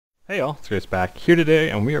Hey y'all, it's Grace back here today,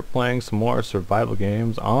 and we are playing some more survival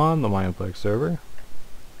games on the Mineplex server.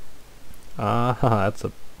 Let's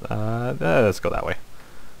go that way.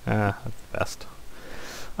 That's the best.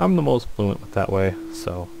 I'm the most fluent with that way,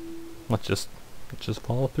 so let's just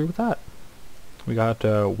follow through with that. We got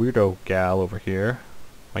a weirdo gal over here.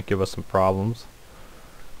 Might give us some problems.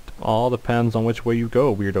 All depends on which way you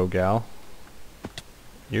go, weirdo gal.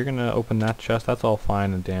 You're gonna open that chest, that's all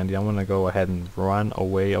fine and dandy. I'm gonna go ahead and run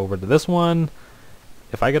away over to this one.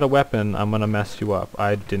 If I get a weapon, I'm gonna mess you up.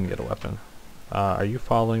 I didn't get a weapon. Are you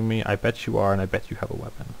following me? I bet you are, and I bet you have a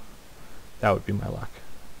weapon. That would be my luck.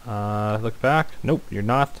 Look back. Nope, you're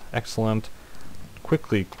not. Excellent.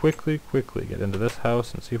 Quickly get into this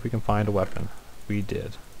house and see if we can find a weapon. We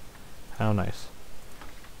did. How nice.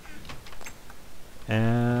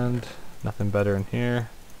 And nothing better in here.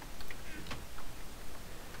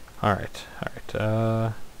 Alright.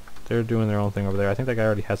 They're doing their own thing over there. I think that guy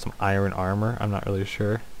already has some iron armor. I'm not really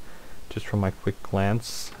sure. Just from my quick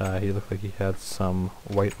glance, he looked like he had some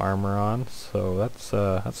white armor on, so that's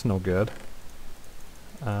no good.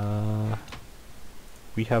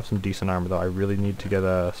 We have some decent armor though. I really need to get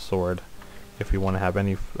a sword if we want to have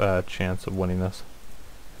any chance of winning this.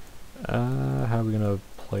 How are we gonna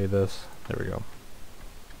play this? There we go.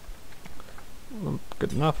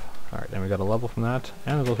 Good enough. Alright, then we got a level from that.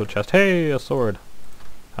 And there's also a chest. Hey, a sword!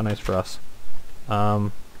 How nice for us.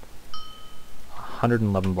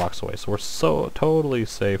 111 blocks away, so we're so totally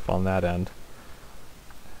safe on that end.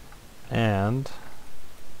 And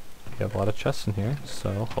we have a lot of chests in here,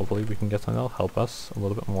 so hopefully we can get something that'll help us a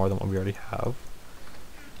little bit more than what we already have.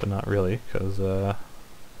 But not really, because, well,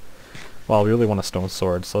 we really want a stone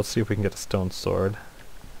sword, so let's see if we can get a stone sword.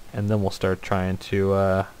 And then we'll start trying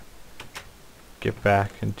to, get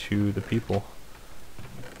back into the people.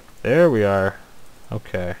 There we are.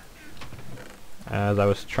 Okay. As I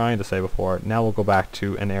was trying to say before, now we'll go back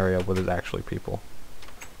to an area where there's actually people.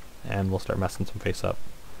 And we'll start messing some face up.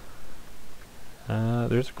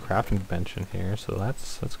 There's a crafting bench in here, so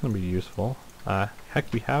that's going to be useful.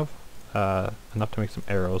 Heck, we have enough to make some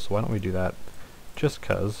arrows, so why don't we do that? Just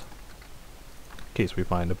 'cause. In case we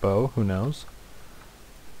find a bow, who knows?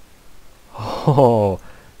 Oh,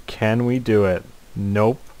 can we do it?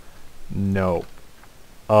 Nope. Nope.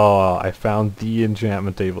 Oh, I found the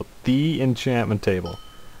enchantment table. The enchantment table.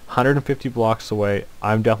 150 blocks away.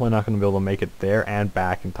 I'm definitely not going to be able to make it there and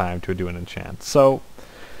back in time to do an enchant. So,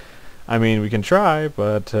 I mean, we can try,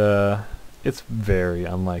 but it's very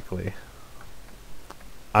unlikely.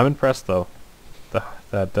 I'm impressed, though,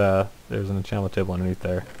 that there's an enchantment table underneath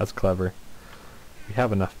there. That's clever. We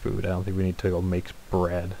have enough food. I don't think we need to go make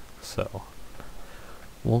bread, so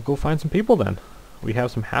we'll go find some people then. We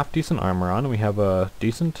have some half-decent armor on, and we have a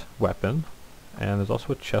decent weapon. And there's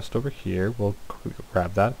also a chest over here. We'll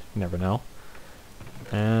grab that. You never know.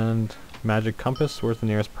 And magic compass. Where's the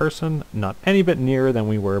nearest person? Not any bit nearer than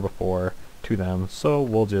we were before to them. So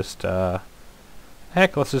we'll just,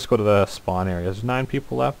 heck, let's just go to the spawn area. There's 9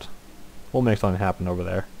 people left. We'll make something happen over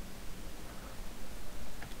there.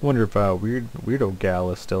 Wonder if weirdo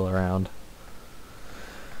gal is still around.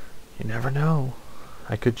 You never know.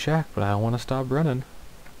 I could check, but I don't want to stop running.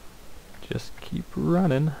 Just keep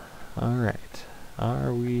running. Alright.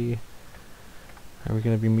 Are we going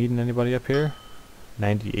to be meeting anybody up here?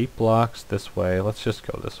 98 blocks this way. Let's just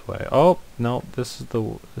go this way. Oh, no, this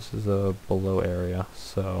is a below area,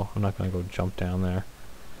 so I'm not going to go jump down there.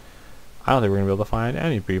 I don't think we're going to be able to find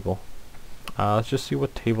any people. Let's just see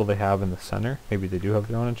what table they have in the center. Maybe they do have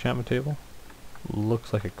their own enchantment table.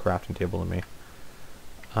 Looks like a crafting table to me.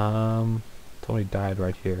 Somebody died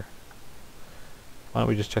right here. Why don't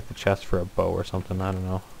we just check the chest for a bow or something? I don't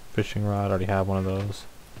know. Fishing rod, already have one of those.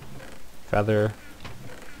 Feather.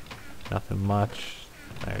 Nothing much.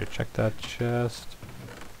 I already checked that chest.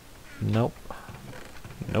 Nope.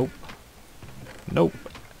 Nope. Nope.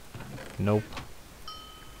 Nope.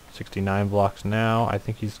 69 blocks now. I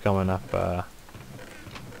think he's coming up the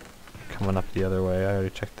other way. I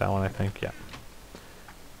already checked that one, I think. Yeah.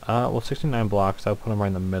 Well, 69 blocks. I'll put him right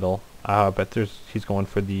in the middle. I bet he's going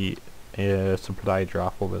for the supply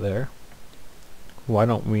drop over there. Why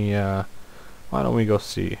don't we go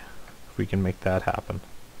see if we can make that happen?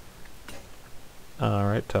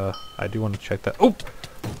 Alright, I do want to check that. Oh!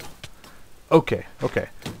 Okay.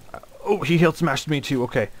 Oh, he healed smashed me too.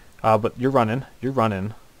 Okay. But you're running.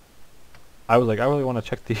 I was like, I really want to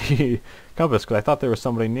check the compass because I thought there was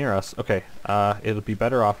somebody near us. Okay. It'll be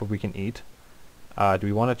better off if we can eat. Do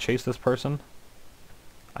we want to chase this person?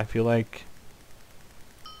 I feel like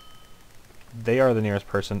they are the nearest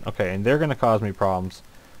person. Okay, and they're going to cause me problems.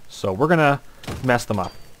 So we're going to mess them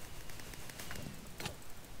up.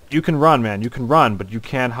 You can run, man. You can run, but you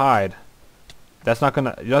can't hide. That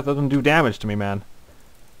doesn't do damage to me, man.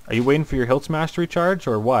 Are you waiting for your hilt smash to recharge,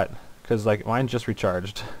 or what? Because, like, mine just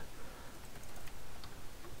recharged.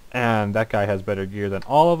 And that guy has better gear than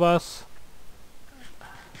all of us.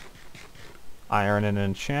 Iron and an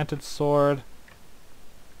enchanted sword.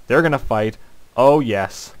 They're gonna fight. Oh,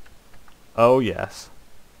 yes. Oh, yes.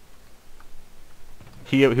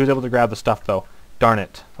 He was able to grab the stuff, though. Darn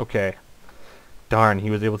it. Okay. Darn, he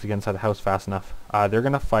was able to get inside the house fast enough. They're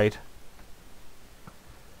gonna fight.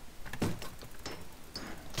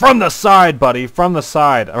 From the side, buddy! From the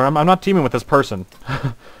side! I'm not teaming with this person.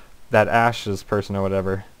 That Ash's person or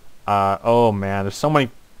whatever. Oh man, there's so many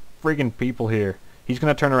freaking people here. He's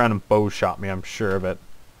gonna turn around and bow shot me, I'm sure of it.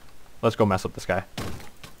 Let's go mess with this guy.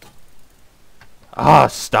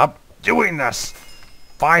 Stop doing this!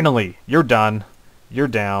 Finally! You're done. You're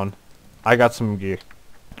down. I got some gear.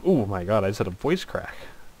 Oh my god, I just had a voice crack.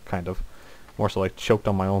 Kind of. More so like choked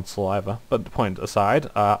on my own saliva. But the point aside,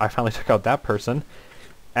 I finally took out that person.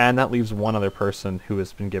 And that leaves one other person who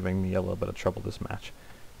has been giving me a little bit of trouble this match.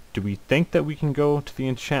 Do we think that we can go to the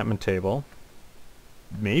enchantment table?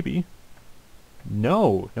 Maybe.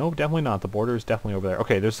 No, definitely not. The border is definitely over there.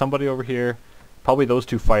 Okay, there's somebody over here. Probably those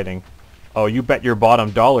two fighting. Oh, you bet your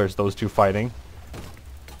bottom dollars those two fighting.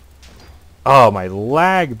 Oh, my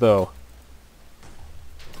lag, though.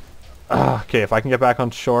 Okay, if I can get back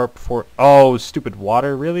on shore before... Oh, stupid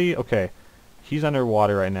water, really? Okay. He's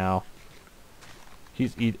underwater right now.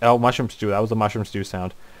 Oh, mushroom stew. That was the mushroom stew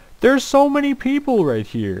sound. There's so many people right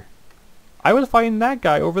here. I was fighting that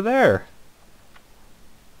guy over there.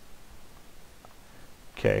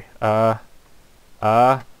 Okay.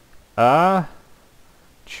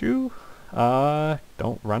 Chew.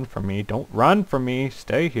 Don't run from me. Don't run from me.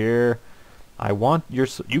 Stay here. I want your...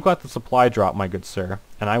 You got the supply drop, my good sir,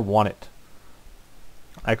 and I want it.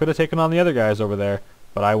 I could have taken on the other guys over there,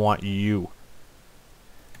 but I want you.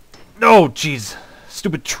 No, jeez.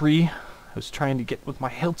 Stupid tree. I was trying to get with my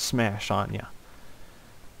hilt smash on ya.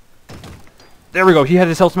 There we go. He had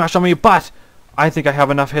his hilt smash on me, but I think I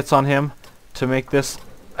have enough hits on him to make this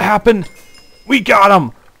happen. We got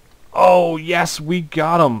him. Oh, yes, we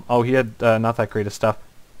got him. Oh, he had not that great of stuff.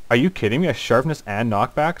 Are you kidding me? A sharpness and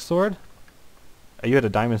knockback sword? You had a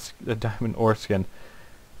diamond ore skin.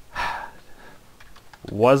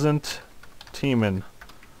 Wasn't teaming.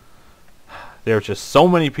 There were just so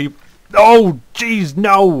many people. Oh, jeez,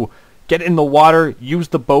 no! Get in the water, use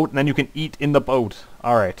the boat, and then you can eat in the boat.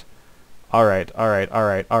 Alright. Alright.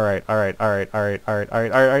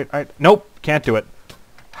 Nope, can't do it.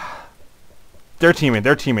 They're teaming.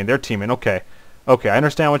 Okay. Okay, I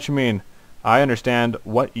understand what you mean. I understand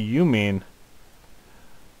what you mean.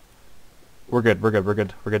 We're good. We're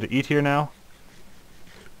good to eat here now.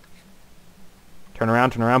 Turn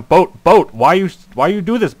around. Boat! Why you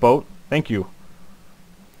do this, boat? Thank you.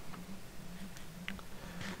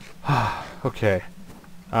 Okay.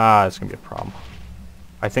 It's gonna be a problem.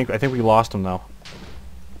 I think we lost him though.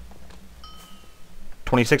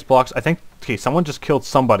 26 blocks. I think. Okay, someone just killed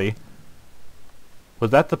somebody.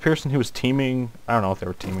 Was that the person who was teaming? I don't know if they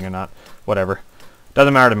were teaming or not. Whatever.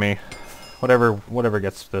 Doesn't matter to me. Whatever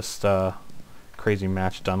gets this crazy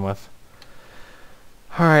match done with.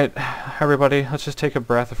 All right, everybody. Let's just take a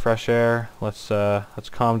breath of fresh air. Let's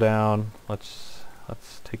calm down. Let's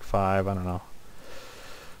take 5. I don't know.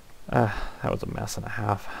 That was a mess and a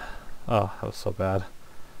half. Oh, that was so bad.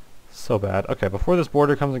 So bad. Okay, before this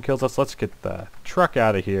border comes and kills us, let's get the truck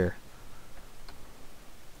out of here.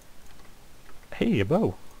 Hey, a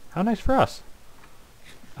bow. How nice for us.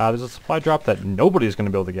 There's a supply drop that nobody's going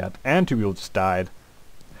to be able to get, and 2 people just died.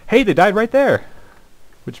 Hey, they died right there!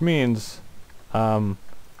 Which means,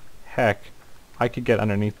 heck, I could get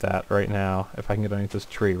underneath that right now, if I can get underneath this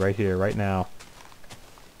tree right here, right now.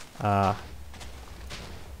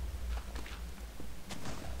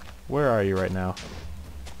 Where are you right now?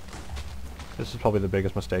 This is probably the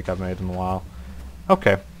biggest mistake I've made in a while.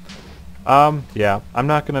 Okay. Yeah, I'm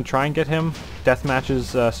not gonna try and get him. Deathmatch is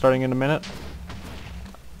starting in a minute.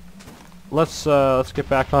 Let's get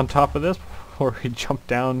back on top of this before we jump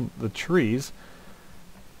down the trees.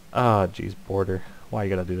 Ah, jeez, border. Why you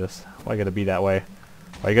gotta do this? Why you gotta be that way?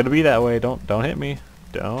 Why you gotta be that way? Don't hit me.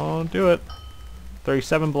 Don't do it.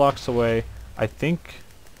 37 blocks away. I think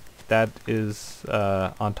that is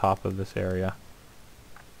on top of this area.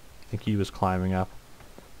 I think he was climbing up.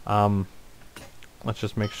 Let's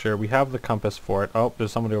just make sure we have the compass for it. Oh,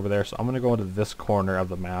 there's somebody over there, so I'm gonna go into this corner of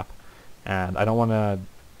the map. And I don't wanna...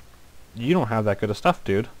 You don't have that good of stuff,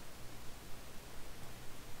 dude.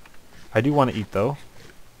 I do want to eat, though.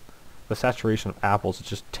 The saturation of apples is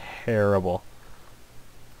just terrible.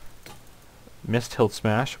 Missed hilt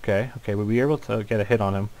smash. Okay, okay, we'll be able to get a hit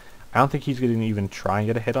on him. I don't think he's going to even try and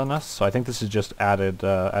get a hit on us, so I think this is just added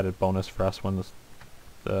bonus for us when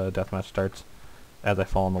the deathmatch starts, as I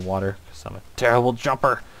fall in the water, because I'm a terrible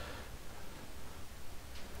jumper.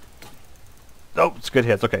 Oh, it's good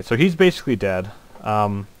hits. Okay, so he's basically dead.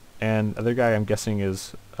 And the other guy I'm guessing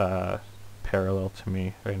is parallel to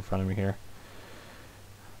me, right in front of me here.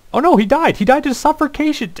 Oh no, he died! He died to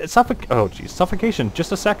suffocation! Oh jeez, suffocation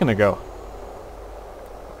just a second ago.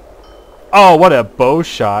 Oh, what a bow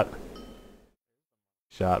shot.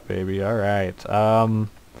 Shot, baby. Alright. Oh,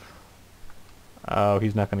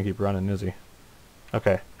 he's not going to keep running, is he?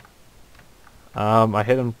 Okay. I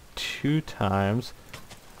hit him 2 times.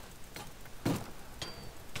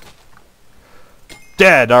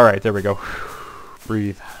 Dead! Alright, there we go.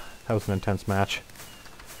 Breathe. That was an intense match.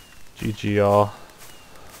 GG all.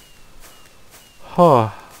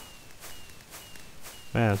 Oh.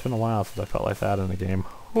 Man, it's been a while since I felt like that in a game.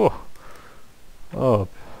 Oh, oh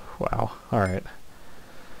wow. Alright.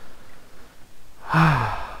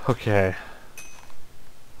 Okay.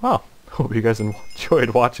 Well, hope you guys enjoyed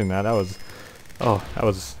watching that. That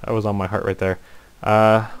was on my heart right there.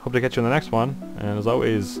 Hope to catch you in the next one. And as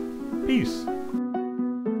always, peace.